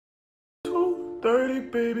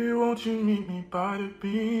2:30, baby, won't you meet me by the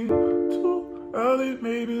beam? Too early,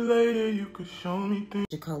 maybe later, you could show me things.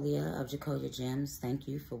 Jacolia of Jacolia Gems, thank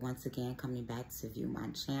you for once again coming back to view my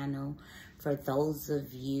channel. For those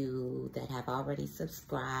of you that have already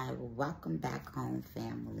subscribed, welcome back home,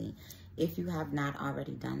 family. If you have not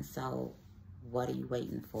already done so, what are you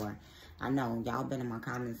waiting for? I know y'all been in my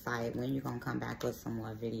comment site when you're gonna come back with some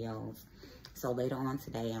more videos. So later on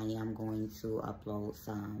today, I am going to upload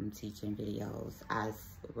some teaching videos as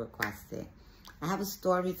requested. I have a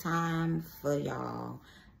story time for y'all,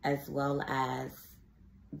 as well as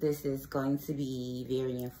this is going to be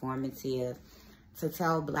very informative to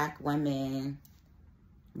tell Black women,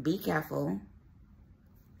 be careful,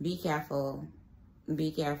 be careful,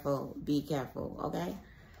 be careful, be careful, okay?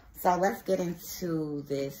 So let's get into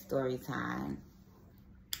this story time.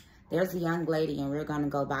 There's a young lady, and we're going to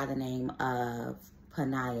go by the name of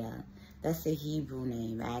Panaya. That's a Hebrew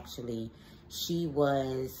name, actually. She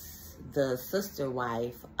was the sister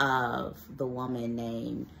wife of the woman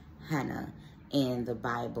named Hannah in the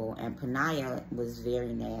Bible. And Panaya was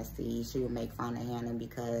very nasty. She would make fun of Hannah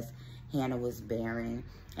because Hannah was barren,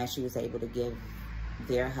 and she was able to give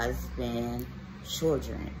their husband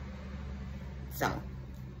children. So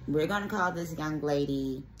we're going to call this young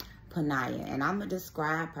lady Panaya, and I'm going to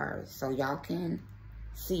describe her so y'all can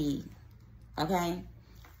see, okay?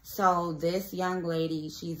 So this young lady,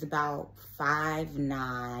 she's about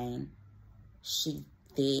 5'9". She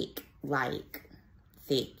thick, like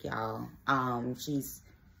thick, y'all. She's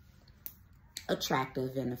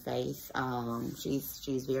attractive in the face.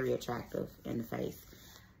 She's very attractive in the face.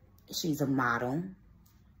 She's a model.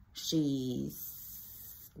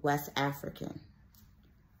 She's West African.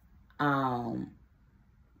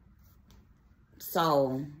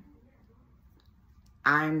 So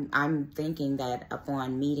I'm thinking that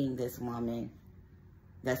upon meeting this woman,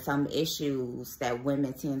 that some issues that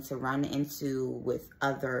women tend to run into with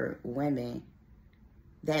other women,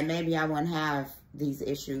 that maybe I won't have these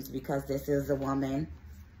issues because this is a woman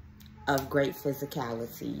of great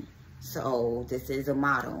physicality. So this is a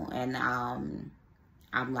model, and I'm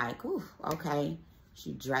like, ooh, okay.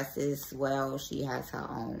 She dresses well. She has her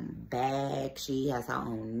own bag. She has her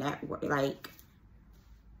own network. Like,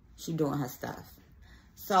 she doing her stuff.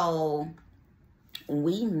 So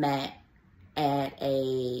we met at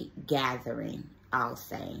a gathering, I'll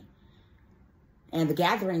say. And the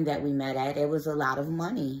gathering that we met at, it was a lot of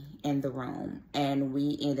money in the room. And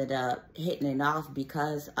we ended up hitting it off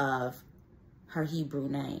because of her Hebrew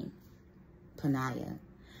name, Panaya.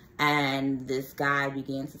 And this guy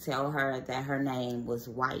began to tell her that her name was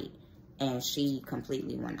white. And she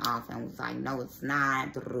completely went off and was like, no, it's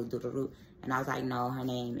not. And I was like, no, her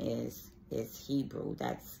name is Hebrew.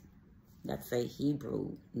 That's a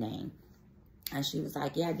Hebrew name. And she was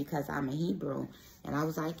like, yeah, because I'm a Hebrew. And I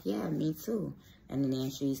was like, yeah, me too. And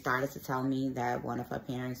then she started to tell me that one of her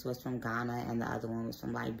parents was from Ghana and the other one was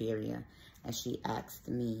from Liberia. And she asked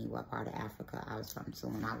me what part of Africa I was from too.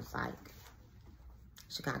 And I was like,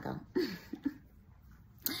 Chicago.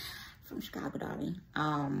 From Chicago, darling.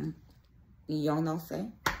 Yo no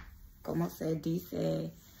sé. Como se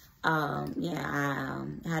dice? Yeah,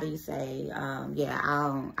 how do you say? Yeah,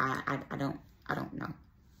 I don't know.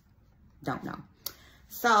 Don't know.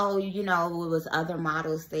 So, you know, it was other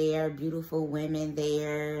models there, beautiful women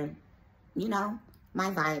there, you know,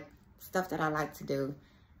 my vibe, stuff that I like to do.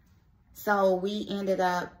 So we ended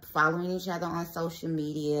up following each other on social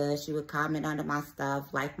media. She would comment under my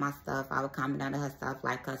stuff, like my stuff. I would comment under her stuff,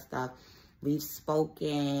 like her stuff. We've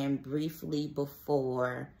spoken briefly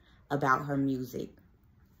before about her music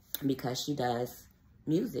because she does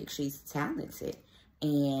music. She's talented.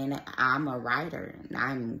 And I'm a writer, and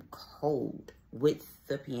I'm cold with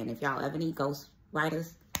the pen. If y'all ever need ghost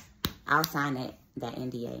writers, I'll sign that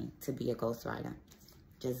NDA to be a ghostwriter.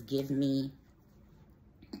 Just give me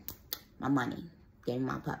my money, give me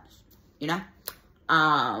my publish, you know?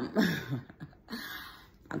 I'm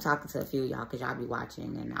talking to a few of y'all because y'all be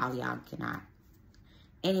watching and all y'all cannot.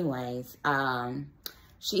 Anyways,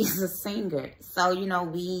 she's a singer. So, you know,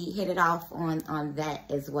 we hit it off on that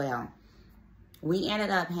as well. We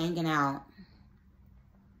ended up hanging out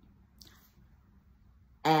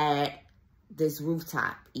at this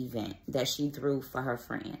rooftop event that she threw for her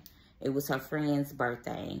friend. It was her friend's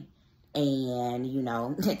birthday. And, you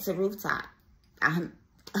know, it's a rooftop. I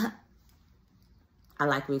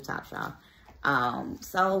like rooftops, y'all.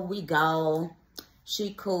 So we go.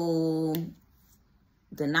 She cool.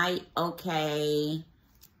 The night, okay.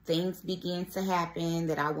 Things begin to happen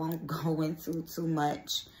that I won't go into too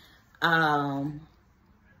much. And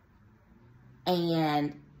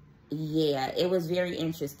yeah, it was very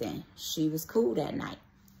interesting. She was cool that night.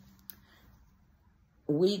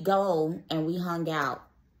 We go and we hung out,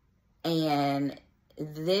 and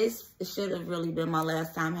this should have really been my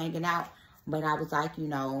last time hanging out, but I was like, you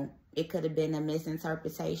know, it could have been a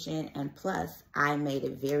misinterpretation, and plus, I made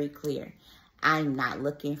it very clear. I'm not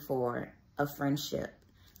looking for a friendship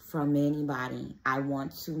from anybody. I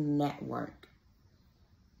want to network.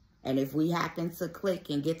 And if we happen to click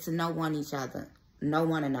and get to know one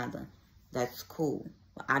another, that's cool.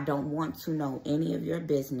 But I don't want to know any of your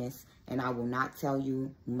business, and I will not tell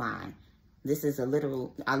you mine. This is I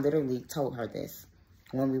literally told her this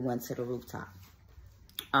when we went to the rooftop.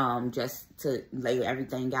 Just to lay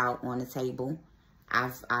everything out on the table.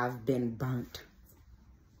 I've been burnt,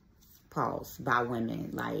 pause, by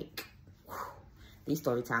women. Like, whew, these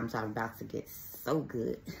story times are about to get so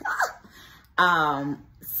good.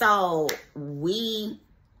 So we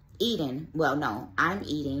eating. Well, no, I'm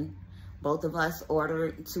eating. Both of us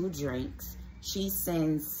ordered 2 drinks. She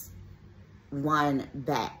sends one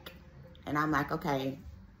back. And I'm like, okay,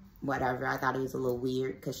 whatever. I thought it was a little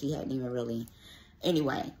weird because she hadn't even really.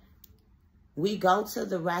 Anyway, we go to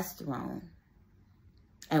the restroom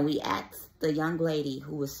and we asked the young lady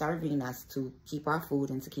who was serving us to keep our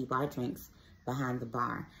food and to keep our drinks behind the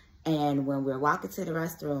bar. And when we're walking to the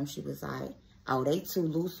restroom, she was like, oh, they too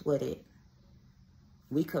loose with it.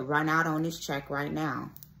 We could run out on this check right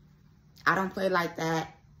now. I don't play like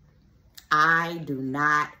that. I do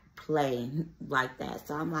not play like that.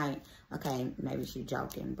 So I'm like, okay, maybe she's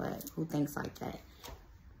joking, but who thinks like that?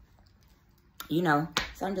 You know,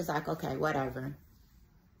 so I'm just like, okay, whatever.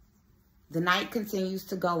 The night continues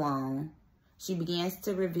to go on. She begins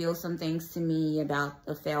to reveal some things to me about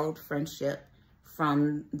a failed friendship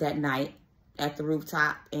from that night at the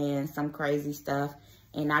rooftop and some crazy stuff.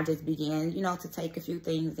 And I just began, you know, to take a few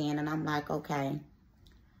things in, and I'm like, okay.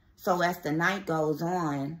 So as the night goes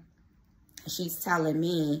on, she's telling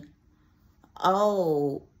me,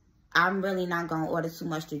 oh, I'm really not going to order too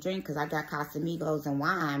much to drink because I got Casamigos and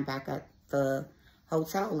wine back at the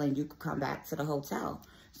hotel, and you could come back to the hotel.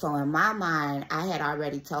 So in my mind, I had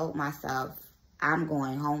already told myself, I'm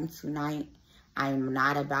going home tonight. I'm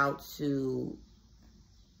not about to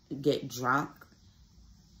get drunk,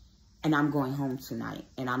 and I'm going home tonight,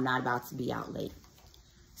 and I'm not about to be out late.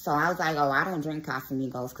 So I was like, oh, I don't drink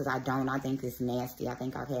Casamigos because I don't. I think it's nasty. I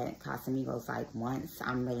think I've had Casamigos like once.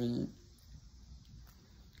 I'm really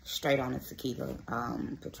straight on the tequila.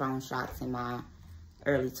 Patron shots in my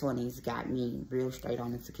early 20s got me real straight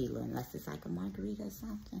on the tequila, unless it's like a margarita or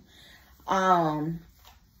something.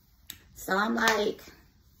 So I'm like,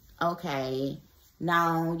 okay,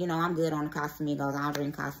 no, you know, I'm good on the Casamigos. I don't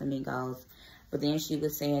drink Casamigos. But then she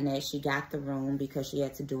was saying that she got the room because she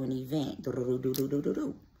had to do an event.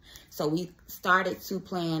 So we started to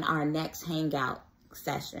plan our next hangout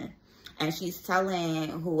session. And she's telling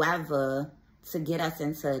whoever to get us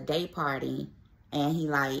into a day party. And he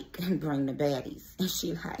like, bring the baddies. And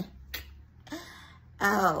she like,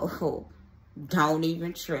 oh, don't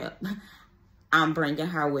even trip. I'm bringing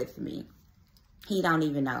her with me. He don't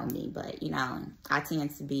even know me. But, you know, I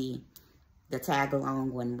tend to be the tag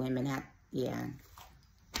along when women have, yeah.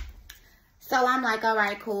 So I'm like, all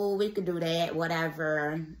right, cool. We could do that.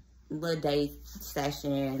 Whatever. Little date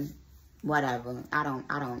session. Whatever. I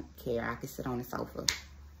don't care. I can sit on the sofa.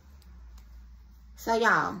 So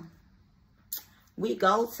y'all, we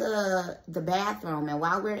go to the bathroom, and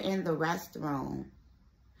while we're in the restroom,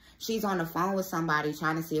 she's on the phone with somebody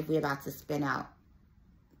trying to see if we're about to spin out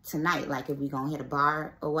tonight, like if we're going to hit a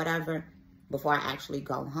bar or whatever, before I actually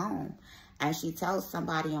go home. And she tells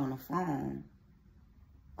somebody on the phone,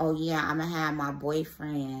 oh yeah, I'm going to have my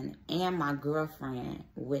boyfriend and my girlfriend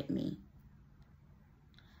with me.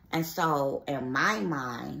 And so in my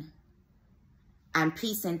mind, I'm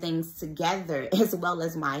piecing things together as well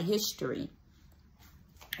as my history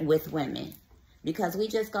with women. Because we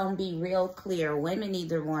just gonna be real clear. Women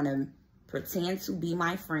either want to pretend to be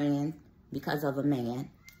my friend because of a man,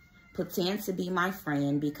 pretend to be my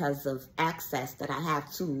friend because of access that I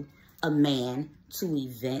have to a man, to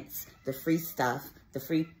events, the free stuff, the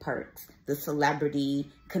free perks, the celebrity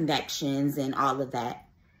connections and all of that,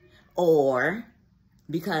 or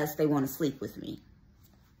because they want to sleep with me.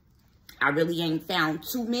 I really ain't found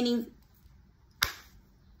too many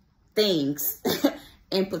things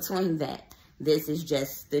in between that. This is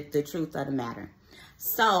just the truth of the matter.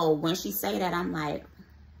 So when she say that, I'm like,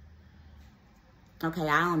 okay,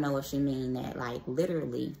 I don't know if she mean that. Like,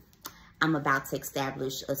 literally, I'm about to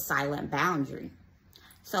establish a silent boundary.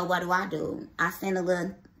 So what do? I send a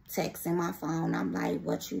little text in my phone. I'm like,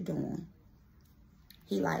 what you doing?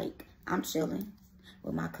 He like, I'm chilling.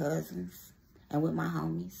 with my cousins and with my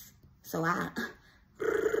homies. So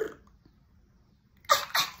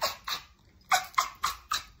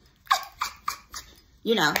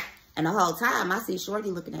you know, and the whole time I see Shorty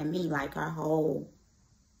looking at me like her whole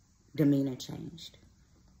demeanor changed.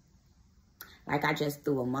 Like I just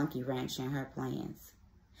threw a monkey wrench in her plans.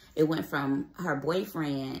 It went from her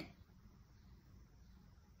boyfriend,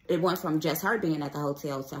 it went from just her being at the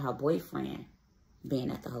hotel to her boyfriend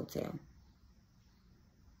being at the hotel.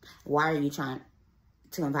 Why are you trying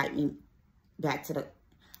to invite me back to the...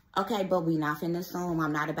 Okay, but we not finna assume.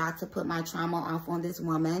 I'm not about to put my trauma off on this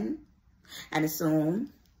woman and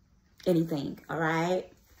assume anything, all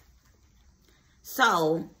right?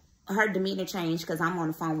 So, her demeanor changed because I'm on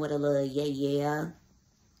the phone with a little yeah.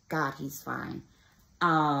 God, he's fine.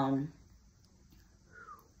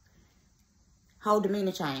 Whole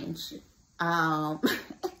demeanor changed.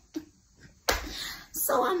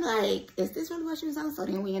 So I'm like, is this really what she was on? So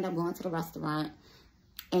then we end up going to the restaurant.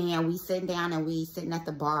 And we sitting down and we sitting at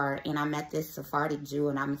the bar. And I met this Sephardic Jew.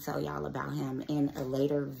 And I'm going to tell y'all about him in a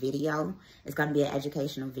later video. It's going to be an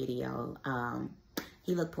educational video.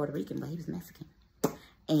 He looked Puerto Rican, but he was Mexican.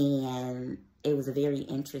 And it was a very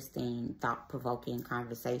interesting, thought-provoking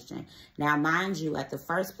conversation. Now, mind you, at the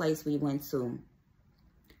first place we went to,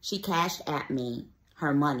 she cashed at me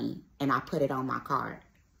her money. And I put it on my card.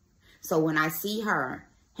 So when I see her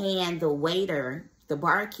hand the waiter, the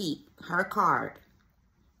barkeep, her card,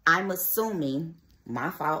 I'm assuming, my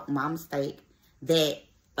fault, my mistake, that,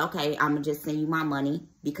 okay, I'm going to just send you my money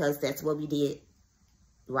because that's what we did,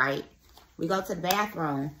 right? We go to the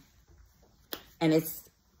bathroom, and it's,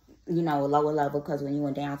 you know, lower level because when you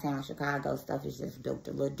in downtown Chicago, stuff is just built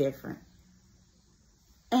a little different.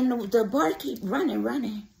 And the barkeep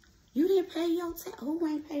running. You didn't pay your tab. Who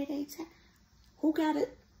ain't paid their tab? Who got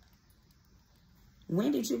it?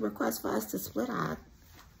 When did you request for us to split our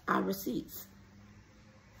receipts?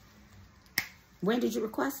 When did you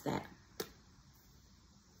request that?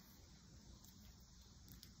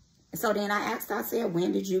 So then I asked, I said,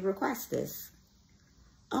 when did you request this?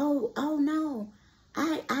 Oh no.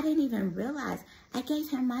 I didn't even realize. I gave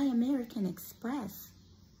him my American Express.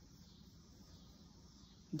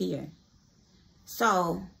 Dear.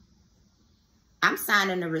 So I'm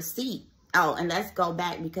signing the receipt. Oh, and let's go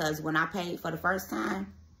back because when I paid for the first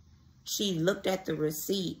time, she looked at the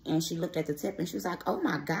receipt and she looked at the tip and she was like, oh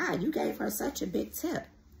my God, you gave her such a big tip.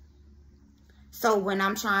 So when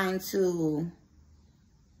I'm trying to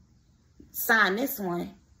sign this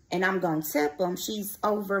one and I'm going to tip them, she's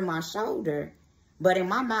over my shoulder. But in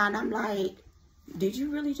my mind, I'm like, did you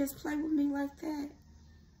really just play with me like that?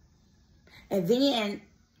 And then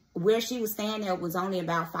where she was staying there was only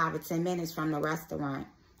about 5 or 10 minutes from the restaurant.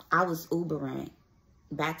 I was Ubering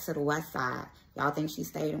back to the west side. Y'all think she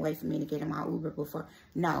stayed away from me to get in my Uber before?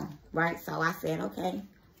 No, right? So I said, okay,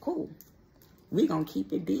 cool. We gonna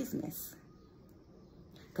keep it business.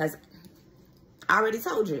 Because I already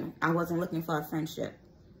told you I wasn't looking for a friendship.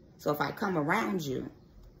 So if I come around you,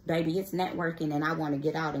 baby, it's networking and I want to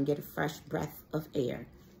get out and get a fresh breath of air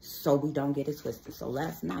so we don't get it twisted. So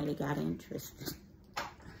last night it got interesting.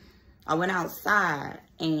 I went outside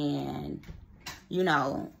and, you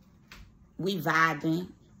know, we vibing.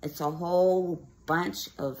 It's a whole bunch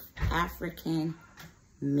of African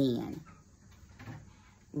men.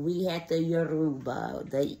 We had the Yoruba,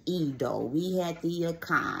 the Edo, we had the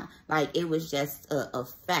Akan. Like, it was just a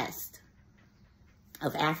fest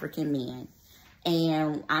of African men.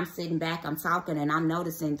 And I'm sitting back, I'm talking, and I'm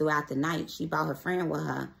noticing throughout the night, she brought her friend with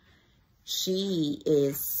her. She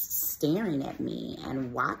is staring at me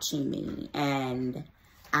and watching me. And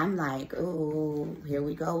I'm like, oh, here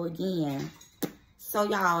we go again. So,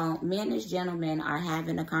 y'all, me and this gentleman are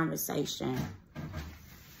having a conversation.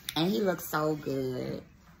 And he looks so good.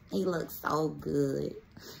 He looked so good.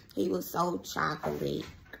 He was so chocolate.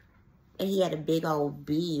 And he had a big old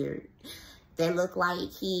beard that looked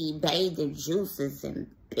like he bathed in juices and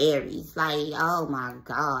berries. Like, oh my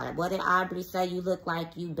God. What did Aubrey say? You look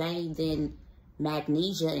like you bathed in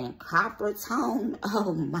magnesia and copper tone?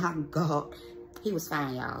 Oh my God. He was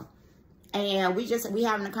fine, y'all. And we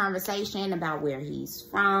having a conversation about where he's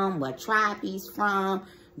from, what tribe he's from,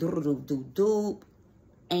 doop.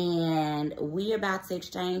 And we about to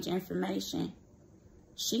exchange information.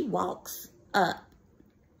 She walks up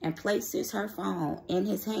and places her phone in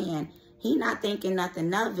his hand. He not thinking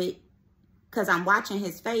nothing of it because I'm watching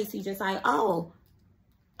his face. He just like, oh,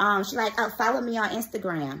 she's like, oh, follow me on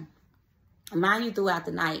Instagram. Mind you, throughout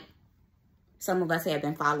the night, some of us have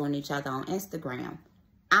been following each other on Instagram.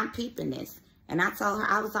 I'm peeping this. And I told her,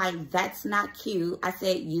 I was like, that's not cute. I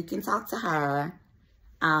said, you can talk to her.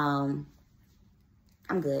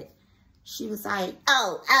 I'm good. She was like,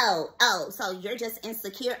 oh, so you're just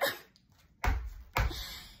insecure?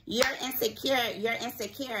 You're insecure.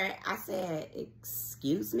 I said,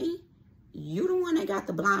 excuse me? You the one that got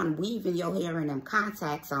the blonde weave in your hair and them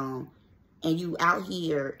contacts on, and you out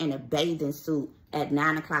here in a bathing suit at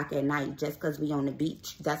 9 o'clock at night just because we on the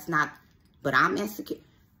beach. That's not, but I'm insecure.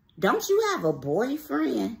 Don't you have a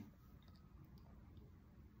boyfriend?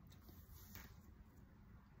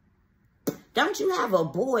 Don't you have a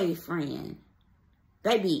boyfriend?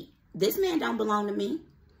 Baby, this man don't belong to me.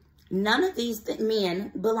 None of these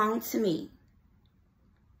men belong to me.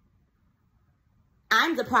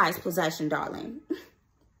 I'm the prized possession, darling.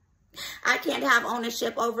 I can't have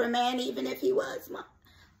ownership over a man even if he was my...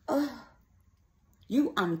 Oh,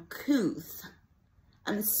 you uncouth,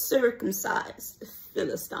 uncircumcised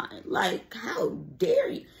Philistine. Like, how dare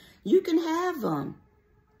you? You can have them.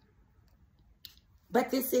 But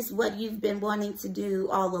this is what you've been wanting to do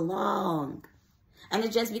all along. And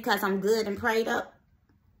it's just because I'm good and prayed up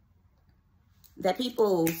that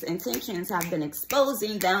people's intentions have been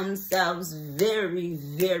exposing themselves very,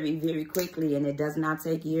 very, very quickly. And it does not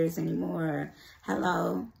take years anymore.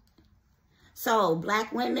 Hello. So,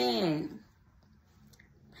 black women,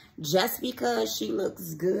 just because she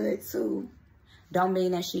looks good too, don't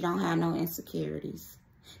mean that she don't have no insecurities.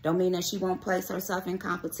 Don't mean that she won't place herself in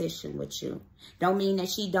competition with you. Don't mean that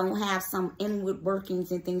she don't have some inward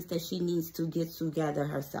workings and things that she needs to get together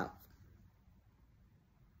herself.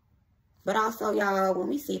 But also, y'all, when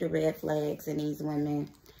we see the red flags in these women,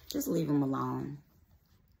 just leave them alone.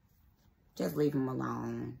 Just leave them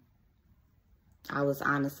alone. I was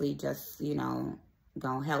honestly just, you know,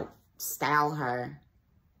 gonna help style her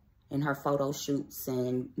in her photo shoots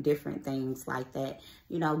and different things like that.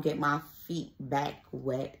 You know, get my feet back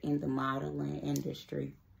wet in the modeling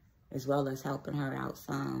industry, as well as helping her out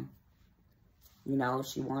some. You know,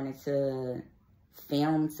 she wanted to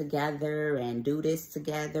film together and do this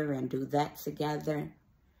together and do that together.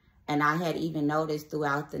 And I had even noticed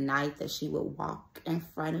throughout the night that she would walk in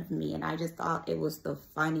front of me, and I just thought it was the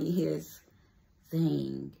funniest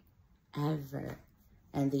thing ever.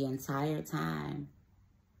 And the entire time,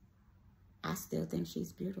 I still think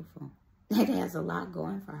she's beautiful. It has a lot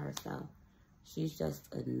going for herself. She's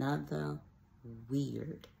just another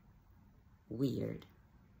weird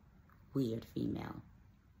female.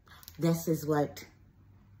 This is what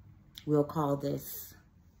we'll call this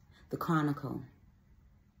the Chronicle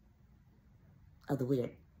of the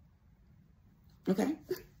Weird. Okay?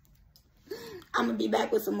 I'm going to be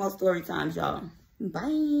back with some more story times, y'all.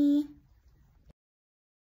 Bye.